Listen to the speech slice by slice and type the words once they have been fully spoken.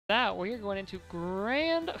that, we are going into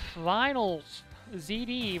Grand Finals.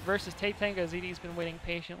 ZD versus Tenga. ZD's been waiting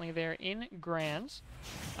patiently there in Grands.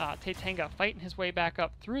 Tenga fighting his way back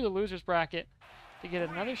up through the loser's bracket to get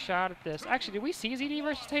another shot at this. Actually, did we see ZD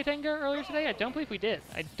versus Tenga earlier today? I don't believe we did.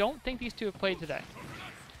 I don't think these two have played today.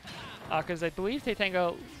 Because I believe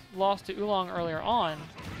Tenga lost to Oolong earlier on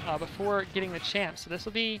before getting the chance. So this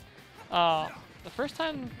will be the first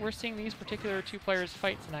time we're seeing these particular two players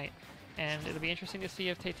fight tonight. And it'll be interesting to see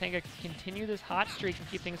if Tenga can continue this hot streak and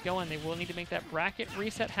keep things going. They will need to make that bracket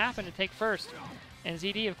reset happen to take first. And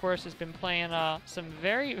ZD, of course, has been playing some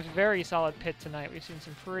very, very solid pit tonight. We've seen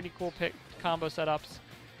some pretty cool pit combo setups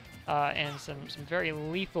and some very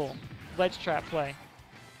lethal ledge trap play.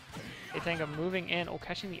 Tenga moving in,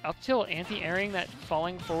 catching the up tilt, anti-airing that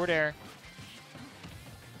falling forward air.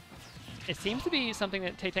 It seems to be something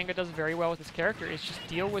that Tenga does very well with his character, is just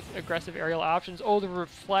deal with aggressive aerial options. Oh, the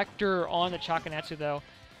reflector on the Chakanetsu, though.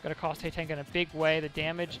 Going to cost Tenga in a big way. The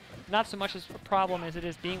damage, not so much as a problem as it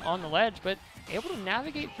is being on the ledge, but able to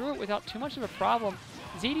navigate through it without too much of a problem.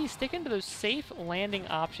 ZD sticking to those safe landing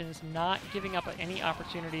options, not giving up any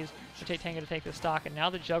opportunities for Tenga to take the stock, and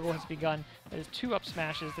now the juggle has begun. There's 2 up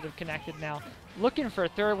smashes that have connected now. Looking for a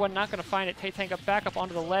third one, not going to find it. Tenga back up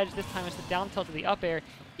onto the ledge. This time it's the down tilt to the up air.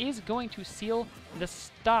 Is going to seal the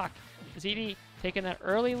stock. ZD taking that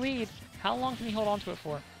early lead. How long can he hold on to it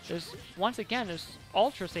for? Once again, there's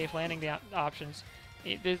ultra safe landing options.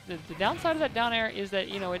 The downside of that down air is that,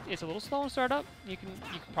 you know, it's a little slow in startup. You can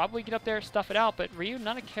probably get up there, stuff it out, but Ryu,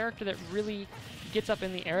 not a character that really gets up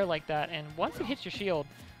in the air like that. And once it hits your shield,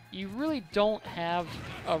 you really don't have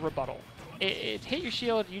a rebuttal. It hit your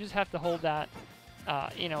shield, you just have to hold that.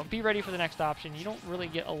 You know, be ready for the next option. You don't really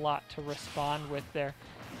get a lot to respond with there.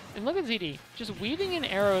 And look at ZD, just weaving in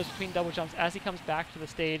arrows between double jumps as he comes back to the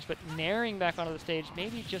stage, but naring back onto the stage,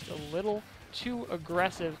 maybe just a little too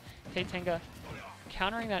aggressive. Tenga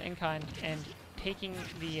countering that in kind and taking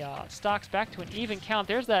the stocks back to an even count.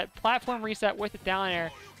 There's that platform reset with the down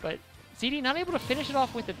air, but ZD not able to finish it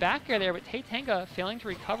off with the back air there, but Tenga failing to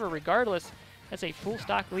recover regardless. That's a full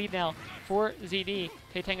stock lead now for ZD.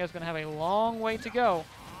 Tenga is going to have a long way to go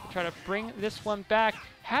to try to bring this one back.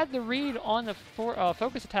 Had the read on the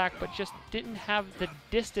focus attack, but just didn't have the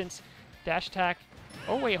distance. Dash attack.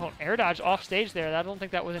 Oh wait, hold air dodge off stage there. I don't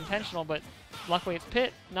think that was intentional, but luckily it's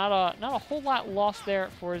pit. Not a whole lot lost there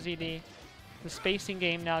for ZD. The spacing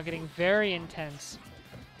game now getting very intense.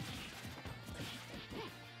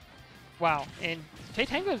 Wow, and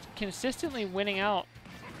Tenga is consistently winning out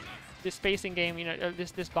this spacing game. You know,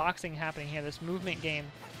 this boxing happening here, this movement game,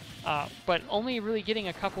 but only really getting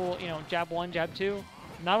a couple. You know, jab 1, jab 2.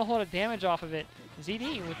 Not a whole lot of damage off of it.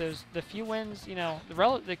 ZD with the few wins, you know,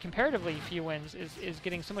 the comparatively few wins is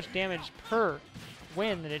getting so much damage per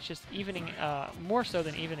win that it's just evening, more so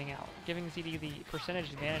than evening out, giving ZD the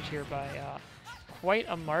percentage advantage here by quite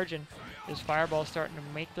a margin. His fireballs starting to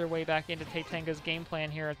make their way back into Tenga's game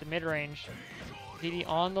plan here at the mid-range. ZD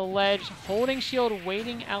on the ledge, holding shield,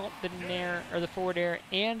 waiting out the nair or the forward air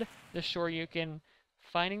and the Shoryuken,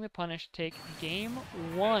 finding the punish to take game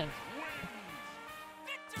 1.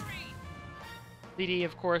 ZD,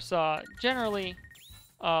 of course, generally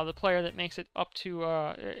the player that makes it up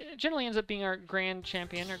to, generally ends up being our grand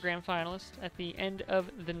champion or grand finalist at the end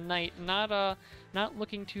of the night. Not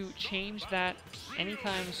looking to change that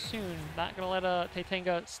anytime soon. Not going to let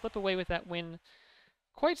Tenga slip away with that win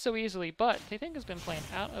quite so easily, but Tenga's been playing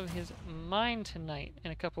out of his mind tonight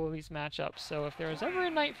in a couple of these matchups. So if there was ever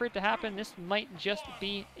a night for it to happen, this might just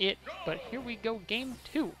be it. But here we go, game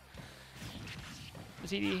 2.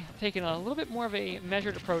 ZD taking a little bit more of a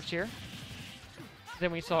measured approach here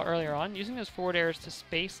than we saw earlier on, using those forward airs to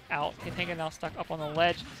space out. Tenga now stuck up on the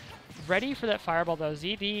ledge, ready for that fireball though.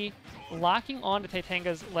 ZD locking on to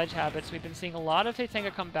Tenga's ledge habits. We've been seeing a lot of Tenga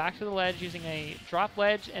come back to the ledge using a drop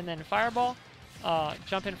ledge and then fireball,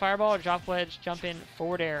 jump in fireball, drop ledge, jump in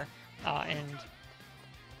forward air, and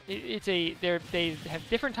they have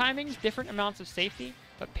different timings, different amounts of safety,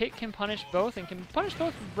 but Pit can punish both and can punish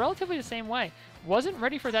both relatively the same way. Wasn't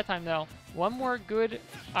ready for that time though. One more good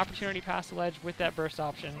opportunity past the ledge with that burst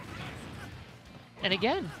option. And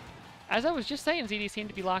again, as I was just saying, ZD seemed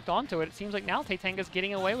to be locked onto it. It seems like now Tenga's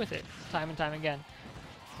getting away with it time and time again.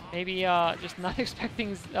 Maybe just not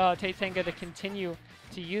expecting Tenga to continue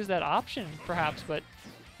to use that option perhaps, but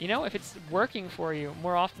you know, if it's working for you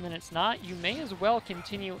more often than it's not, you may as well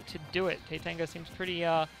continue to do it. Tenga seems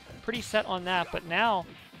pretty set on that, but now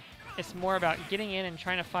it's more about getting in and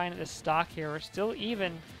trying to find the stock here. We're still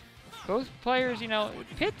even. Both players, you know,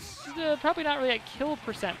 Pit's probably not really at kill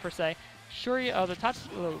percent per se. Sure, the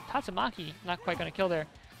Tatsumaki not quite going to kill there.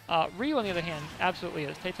 Ryu, on the other hand, absolutely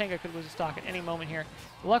is. Tenga could lose a stock at any moment here.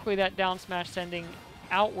 Luckily, that down smash sending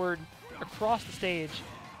outward across the stage.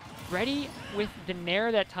 Ready with the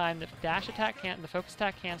Nair that time, the dash attack, the focus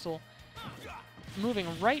attack cancel. Moving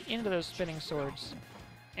right into those spinning swords.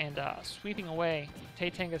 And sweeping away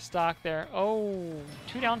Tenga's stock there. Oh,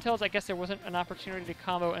 2 down tilts. I guess there wasn't an opportunity to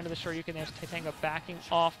combo into the Shoryuken. There's Tenga backing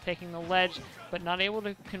off, taking the ledge, but not able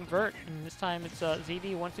to convert. And this time it's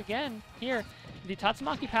ZD once again here. The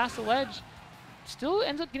Tatsumaki past the ledge. Still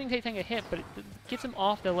ends up getting Tenga hit, but it gets him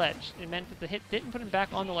off the ledge. It meant that the hit didn't put him back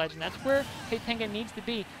on the ledge, and that's where Tenga needs to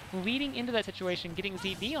be. Leading into that situation, getting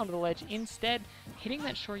ZD onto the ledge, instead hitting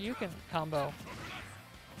that Shoryuken combo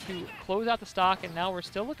to close out the stock, and now we're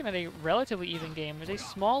still looking at a relatively even game. There's a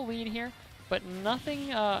small lead here, but nothing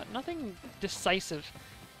decisive.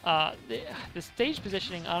 The stage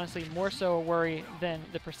positioning, honestly, more so a worry than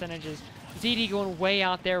the percentages. ZD going way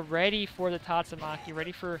out there, ready for the Tatsumaki,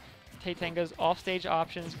 ready for Tenga's offstage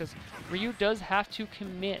options, because Ryu does have to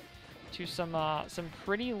commit to some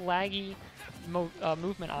pretty laggy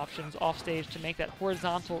movement options offstage to make that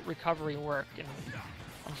horizontal recovery work. And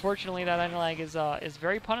unfortunately, that unlag is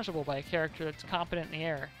very punishable by a character that's competent in the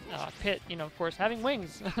air. Pit, of course, having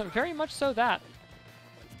wings, very much so that.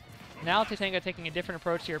 Now Tenga taking a different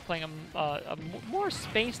approach here, playing a more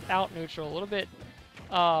spaced out neutral, a little bit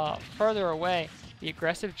further away. The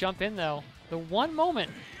aggressive jump in, though. The one moment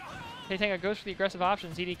Tenga goes for the aggressive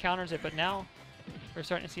option, ZD counters it, but now we're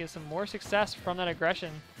starting to see some more success from that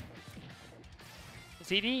aggression.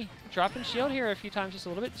 ZD dropping shield here a few times just a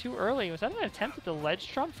little bit too early. Was that an attempt at the ledge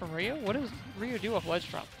trump from Ryu? What does Ryu do off ledge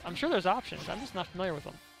trump? I'm sure there's options. I'm just not familiar with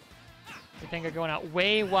them. Tenga going out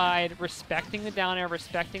way wide, respecting the down air,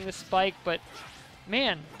 respecting the spike, but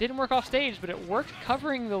man, didn't work off stage, but it worked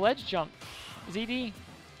covering the ledge jump. ZD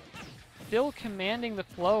still commanding the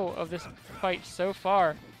flow of this fight so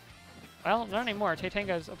far. Well, not anymore.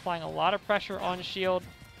 Tenga is applying a lot of pressure on shield.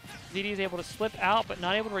 ZD is able to slip out, but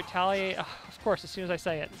not able to retaliate. Of course, as soon as I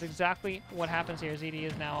say it, it's exactly what happens here. ZD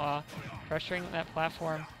is now pressuring that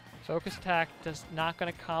platform. Focus attack does not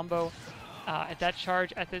going to combo at that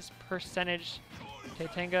charge at this percentage.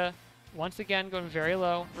 Tenga once again going very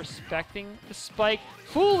low, respecting the spike.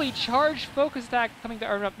 Fully charged focus attack coming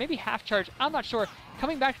back, or maybe half charge, I'm not sure.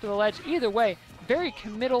 Coming back to the ledge. Either way, very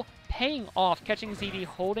committal, paying off, catching ZD,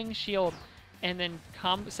 holding shield, and then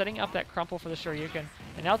setting up that crumple for the Shoryuken.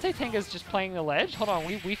 And now Tenga's just playing the ledge. Hold on,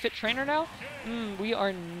 we fit trainer now? We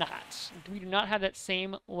are not. We do not have that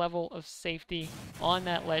same level of safety on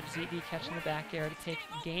that ledge. ZD catching the back air to take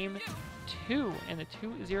game 2 in the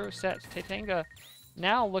 2-0 sets. Tenga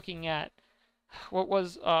now looking at what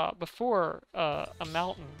was before a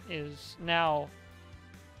mountain is now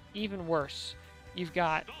even worse. You've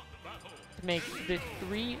got to make the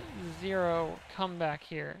 3-0 comeback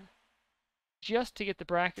here just to get the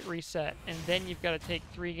bracket reset, and then you've got to take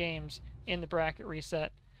 3 games in the bracket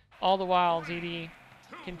reset. All the while, ZD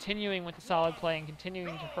continuing with the solid play and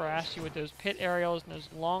continuing to harass you with those pit aerials and those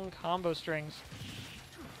long combo strings.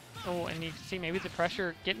 Oh, and you can see maybe the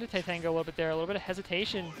pressure getting to Tenga a little bit there, a little bit of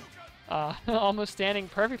hesitation. Almost standing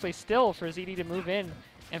perfectly still for ZD to move in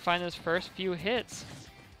and find those first few hits.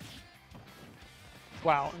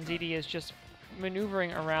 Wow, and ZD is just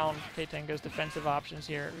maneuvering around Tenga's defensive options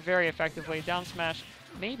here very effectively. Down smash,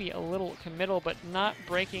 maybe a little committal, but not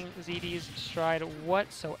breaking ZD's stride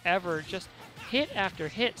whatsoever. Just hit after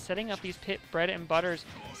hit, setting up these pit bread and butters,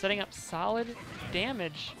 setting up solid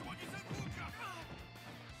damage.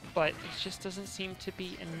 But it just doesn't seem to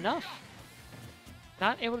be enough.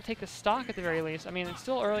 Not able to take the stock at the very least. I mean, it's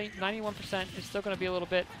still early, 91%. It's still going to be a little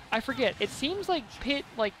bit. I forget. It seems like Pit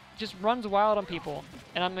just runs wild on people,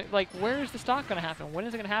 and I'm like, where is the stock going to happen? When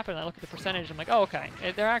is it going to happen? And I look at the percentage. I'm like, oh, okay.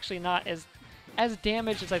 They're actually not as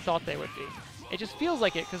damaged as I thought they would be. It just feels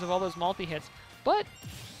like it because of all those multi-hits. But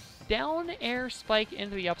down air spike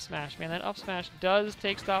into the up smash. Man, that up smash does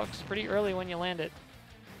take stocks pretty early when you land it.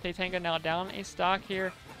 Tenga now down a stock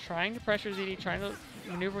here, trying to pressure ZD, trying to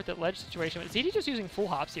maneuver with that ledge situation. But ZD just using full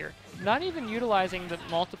hops here, not even utilizing the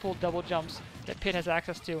multiple double jumps that Pit has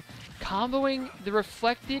access to. Comboing the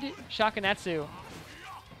reflected Shakunetsu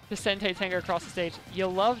to send Tenga across the stage. You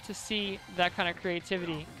love to see that kind of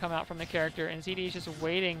creativity come out from the character, and ZD is just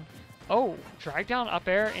waiting. Oh, drag down up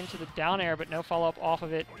air into the down air, but no follow-up off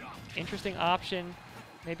of it. Interesting option.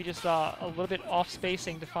 Maybe just a little bit off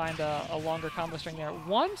spacing to find a longer combo string there.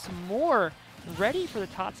 Once more, ready for the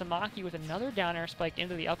Tatsumaki with another down air spike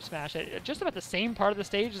into the up smash at just about the same part of the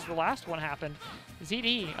stage as the last one happened.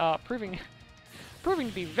 ZD proving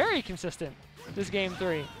to be very consistent this game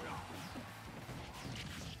 3.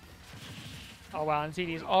 Oh wow, and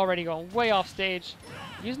ZD is already going way off stage.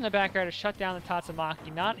 using the back air to shut down the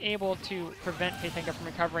Tatsumaki, not able to prevent Tenga from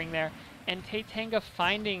recovering there, and Tenga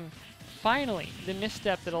finding, finally, the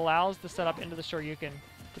misstep that allows the setup into the Shoryuken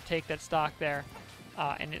to take that stock there.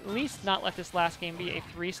 And at least not let this last game be a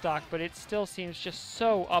 3-stock, but it still seems just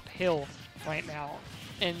so uphill right now.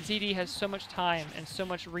 And ZD has so much time and so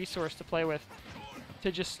much resource to play with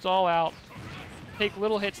to just stall out, take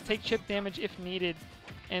little hits, take chip damage if needed,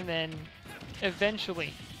 and then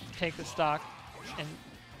eventually take the stock. And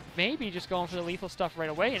maybe just going for the lethal stuff right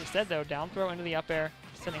away. Instead, though, down throw into the up air,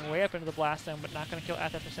 sending way up into the blast zone, but not going to kill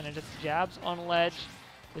at that percentage. It's jabs on ledge.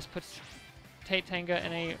 This puts Tenga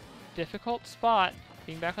in a difficult spot.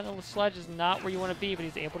 Being back on the sledge is not where you want to be, but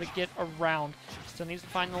he's able to get around. Still needs to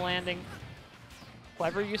find the landing.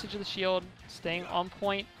 Clever usage of the shield, staying on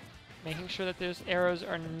point, making sure that those arrows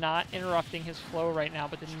are not interrupting his flow right now,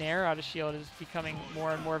 but the nair out of shield is becoming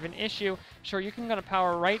more and more of an issue. Shoryuken going to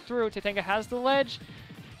power right through. Tenga has the ledge,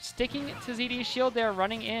 sticking to ZD's shield there,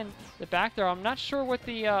 running in the back throw. I'm not sure what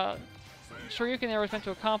the Shoryuken there was meant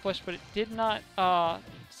to accomplish, but it did not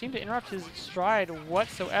seem to interrupt his stride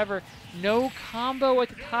whatsoever. No combo with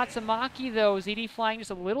the Tatsumaki, though. ZD flying just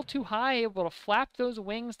a little too high, able to flap those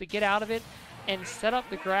wings to get out of it and set up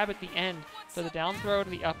the grab at the end for the down throw to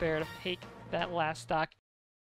the up air to take that last stock